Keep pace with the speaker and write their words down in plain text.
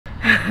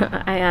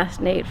I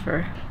asked Nate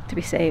to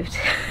be saved.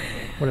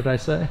 What did I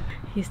say?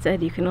 He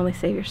said you can only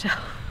save yourself.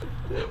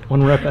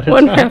 One rep at a time.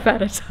 One rep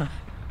at a time.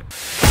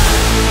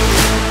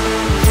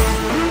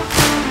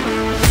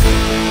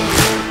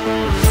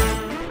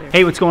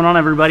 Hey, what's going on,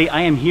 everybody?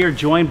 I am here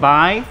joined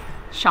by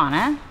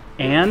Shauna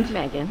and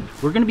Megan.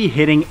 We're going to be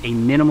hitting a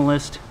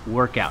minimalist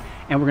workout,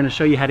 and we're going to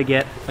show you how to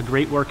get a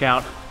great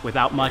workout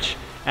without much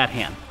at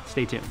hand.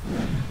 Stay tuned.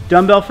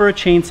 Dumbbell for a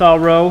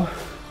chainsaw row,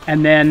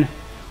 and then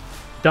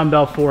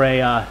dumbbell for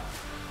a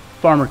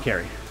farmer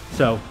carry.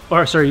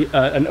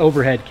 An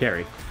overhead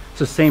carry.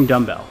 So same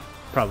dumbbell,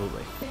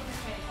 probably.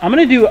 I'm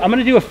gonna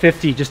do a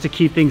 50 just to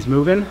keep things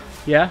moving.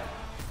 Yeah.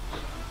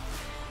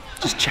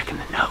 Just checking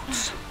the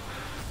notes.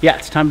 Yeah,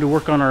 it's time to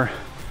work on our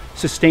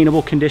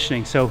sustainable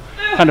conditioning. So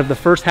kind of the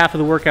first half of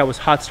the workout was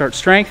hot start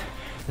strength.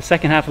 The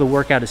second half of the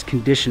workout is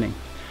conditioning.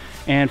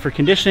 And for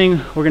conditioning,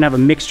 we're gonna have a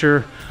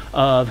mixture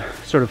of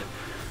sort of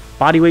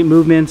body weight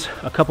movements,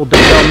 a couple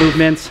dumbbell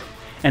movements,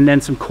 and then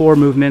some core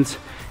movements.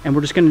 And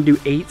we're just gonna do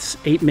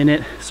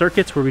 8-minute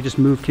circuits where we just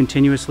move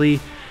continuously,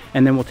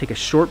 and then we'll take a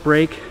short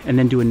break and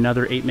then do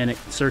another 8-minute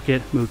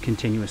circuit, move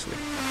continuously.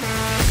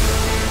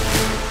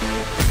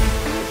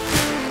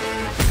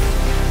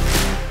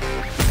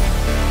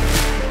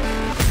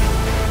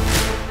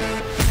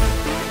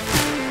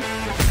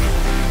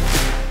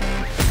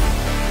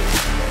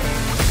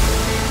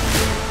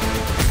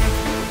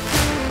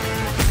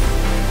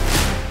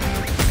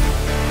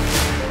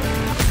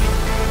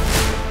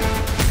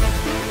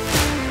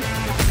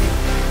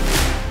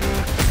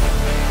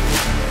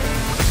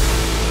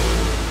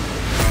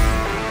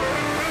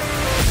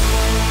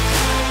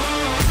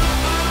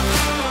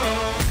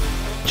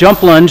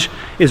 Jump lunge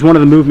is one of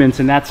the movements,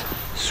 and that's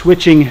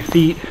switching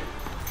feet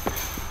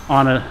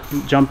on a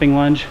jumping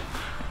lunge.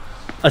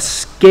 A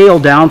scale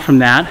down from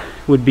that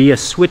would be a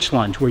switch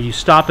lunge, where you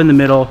stop in the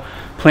middle,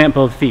 plant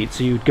both feet.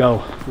 So you'd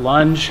go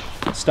lunge,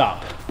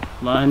 stop,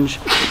 lunge,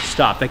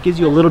 stop. That gives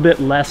you a little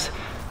bit less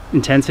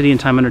intensity and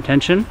time under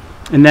tension.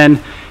 And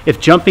then if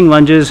jumping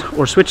lunges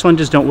or switch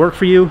lunges don't work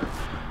for you,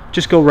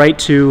 just go right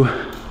to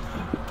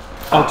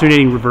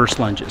alternating reverse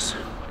lunges.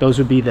 Those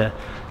would be the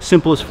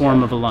simplest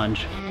form of a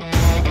lunge.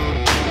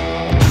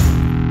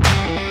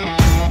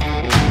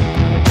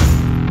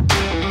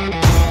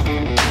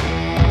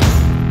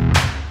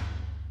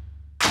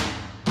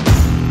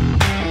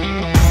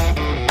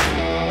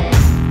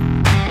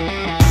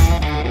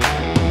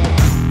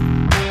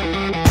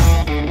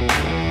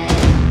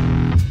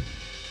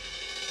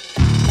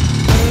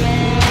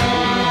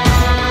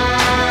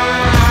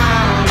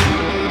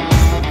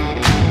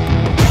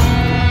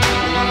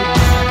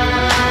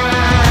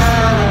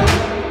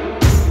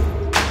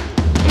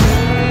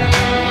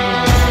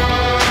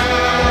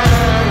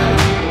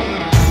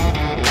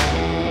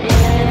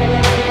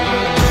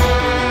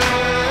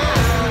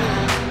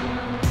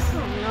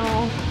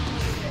 No.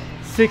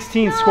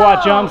 16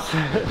 squat jumps.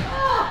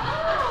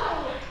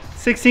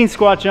 16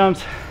 squat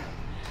jumps.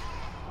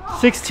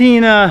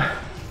 16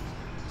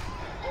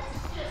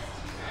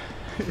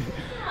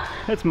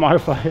 let's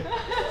modify it.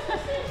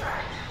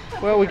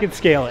 Well, we can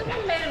scale it.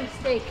 I made a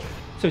mistake.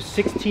 So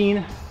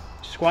 16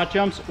 squat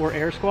jumps or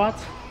air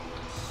squats.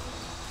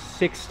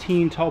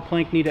 16 tall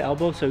plank knee to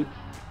elbow, so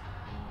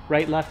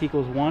right left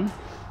equals 1.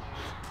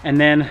 And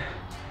then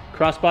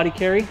cross body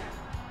carry.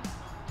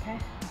 Okay.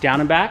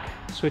 Down and back,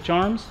 switch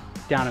arms,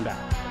 down and back.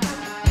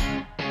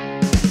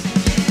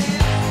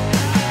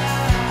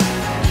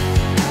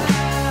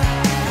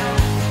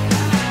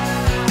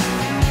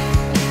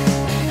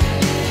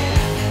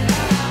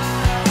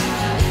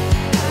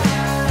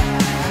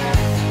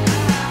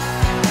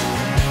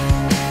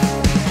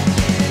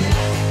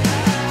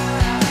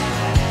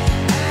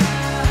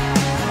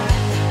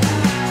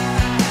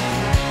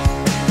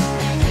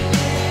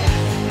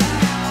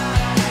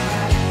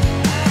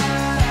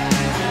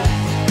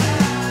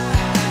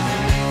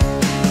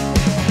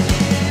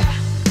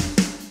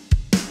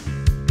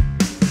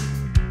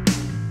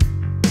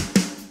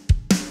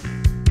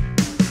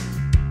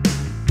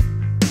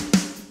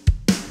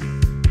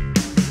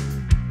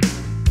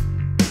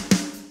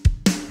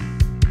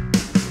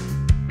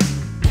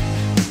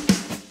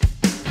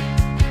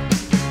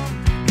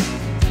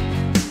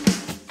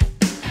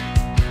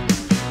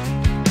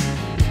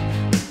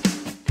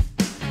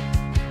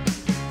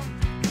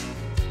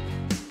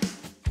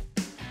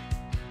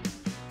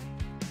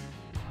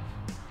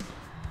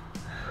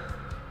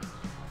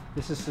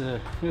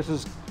 This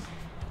is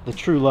the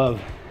true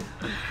love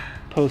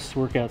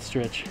post-workout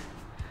stretch.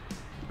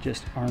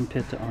 Just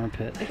armpit to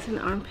armpit. It's an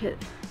armpit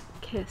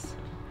kiss.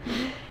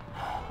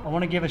 I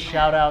want to give a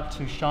shout out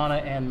to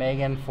Shauna and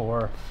Megan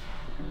for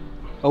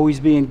always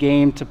being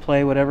game to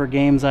play whatever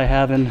games I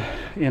have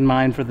in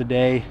mind for the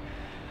day.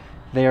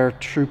 They are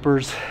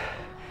troopers.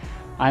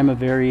 I'm a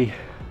very,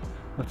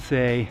 let's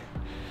say,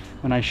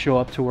 when I show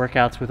up to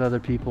workouts with other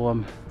people,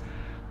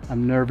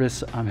 I'm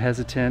nervous, I'm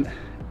hesitant,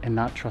 and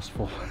not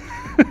trustful.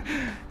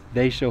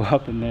 They show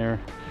up and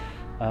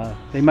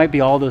they might be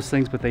all those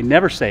things, but they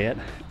never say it,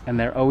 and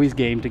they're always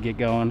game to get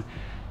going.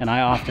 And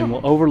I often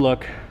will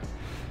overlook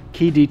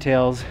key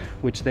details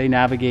which they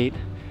navigate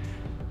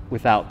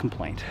without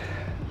complaint.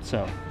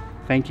 So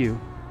thank you,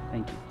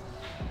 thank you.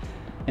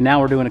 And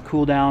now we're doing a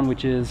cool down,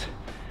 which is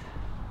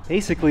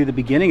basically the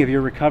beginning of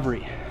your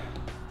recovery.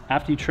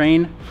 After you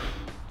train,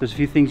 there's a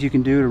few things you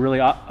can do to really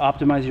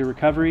optimize your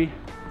recovery.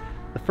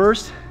 The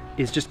first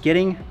is just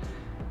getting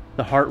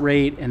the heart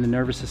rate and the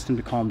nervous system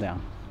to calm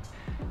down.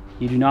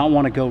 You do not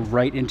want to go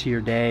right into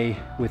your day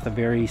with a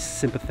very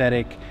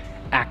sympathetic,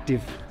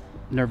 active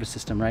nervous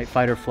system, right?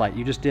 Fight or flight.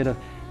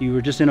 You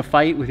were just in a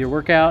fight with your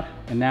workout,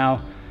 and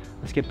now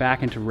let's get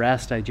back into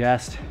rest,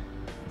 digest.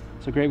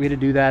 So a great way to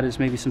do that is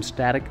maybe some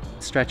static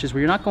stretches where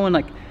you're not going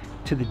like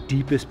to the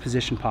deepest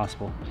position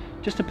possible.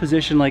 Just a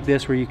position like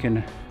this where you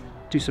can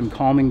do some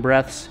calming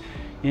breaths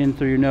in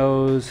through your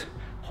nose,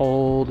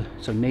 hold,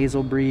 so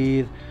nasal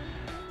breathe,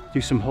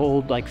 do some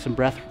hold, like some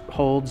breath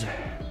holds,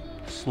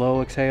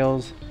 slow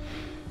exhales.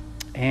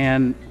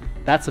 And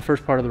that's the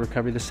first part of the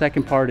recovery. The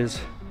second part is,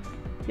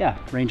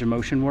 range of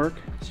motion work,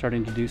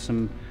 starting to do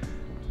some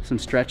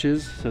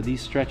stretches. So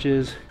these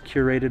stretches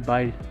curated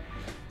by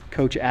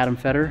Coach Adam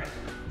Fetter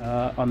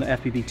on the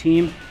FBB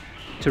team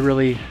to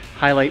really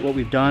highlight what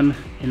we've done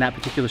in that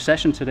particular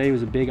session. Today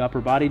was a big upper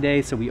body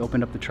day, so we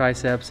opened up the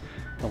triceps,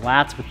 the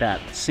lats with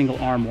that single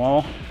arm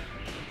wall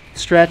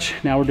stretch.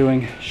 Now we're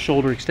doing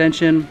shoulder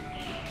extension.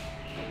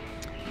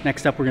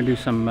 Next up, we're gonna do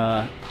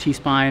some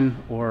T-spine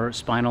or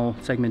spinal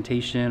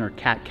segmentation or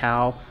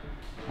cat-cow.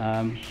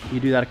 You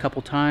do that a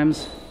couple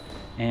times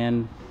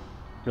and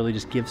really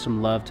just give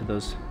some love to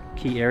those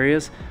key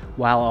areas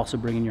while also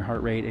bringing your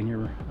heart rate and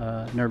your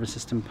nervous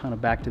system kind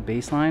of back to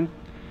baseline.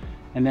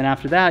 And then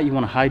after that, you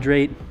want to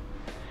hydrate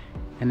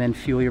and then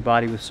fuel your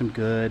body with some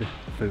good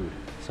food.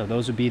 So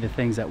those would be the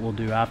things that we'll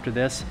do after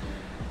this.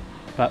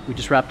 But we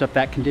just wrapped up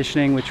that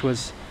conditioning, which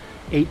was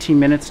 18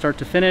 minutes start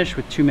to finish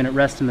with 2-minute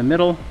rest in the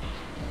middle.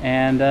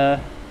 And it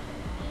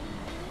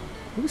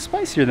was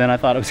spicier than I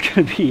thought it was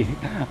going to be.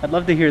 I'd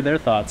love to hear their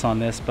thoughts on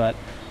this, but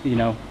you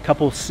know, a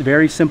couple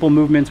very simple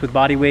movements with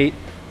body weight.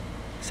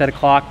 Set a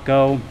clock,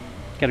 go.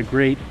 Get a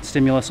great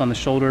stimulus on the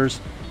shoulders,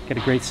 get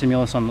a great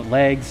stimulus on the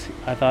legs.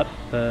 I thought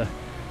the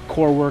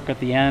core work at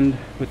the end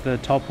with the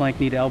tall plank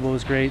knee to elbow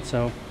was great.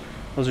 So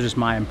those are just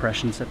my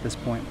impressions at this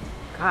point.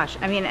 Gosh,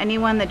 I mean,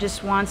 anyone that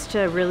just wants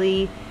to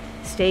really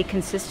stay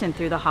consistent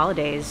through the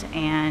holidays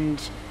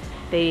and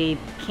they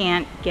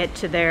can't get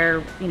to their,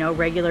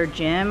 regular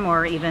gym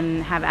or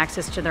even have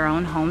access to their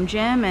own home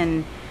gym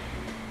and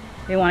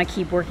they want to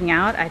keep working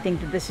out, I think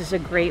that this is a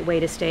great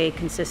way to stay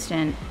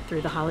consistent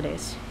through the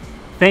holidays.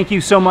 Thank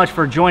you so much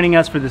for joining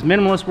us for this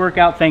minimalist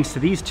workout. Thanks to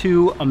these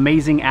two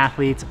amazing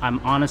athletes. I'm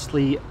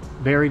honestly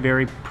very,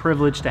 very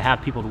privileged to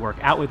have people to work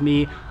out with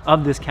me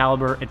of this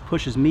caliber. It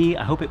pushes me.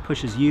 I hope it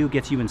pushes you,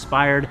 gets you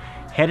inspired.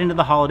 Head into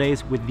the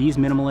holidays with these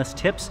minimalist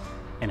tips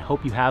and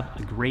hope you have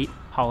a great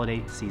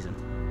holiday season.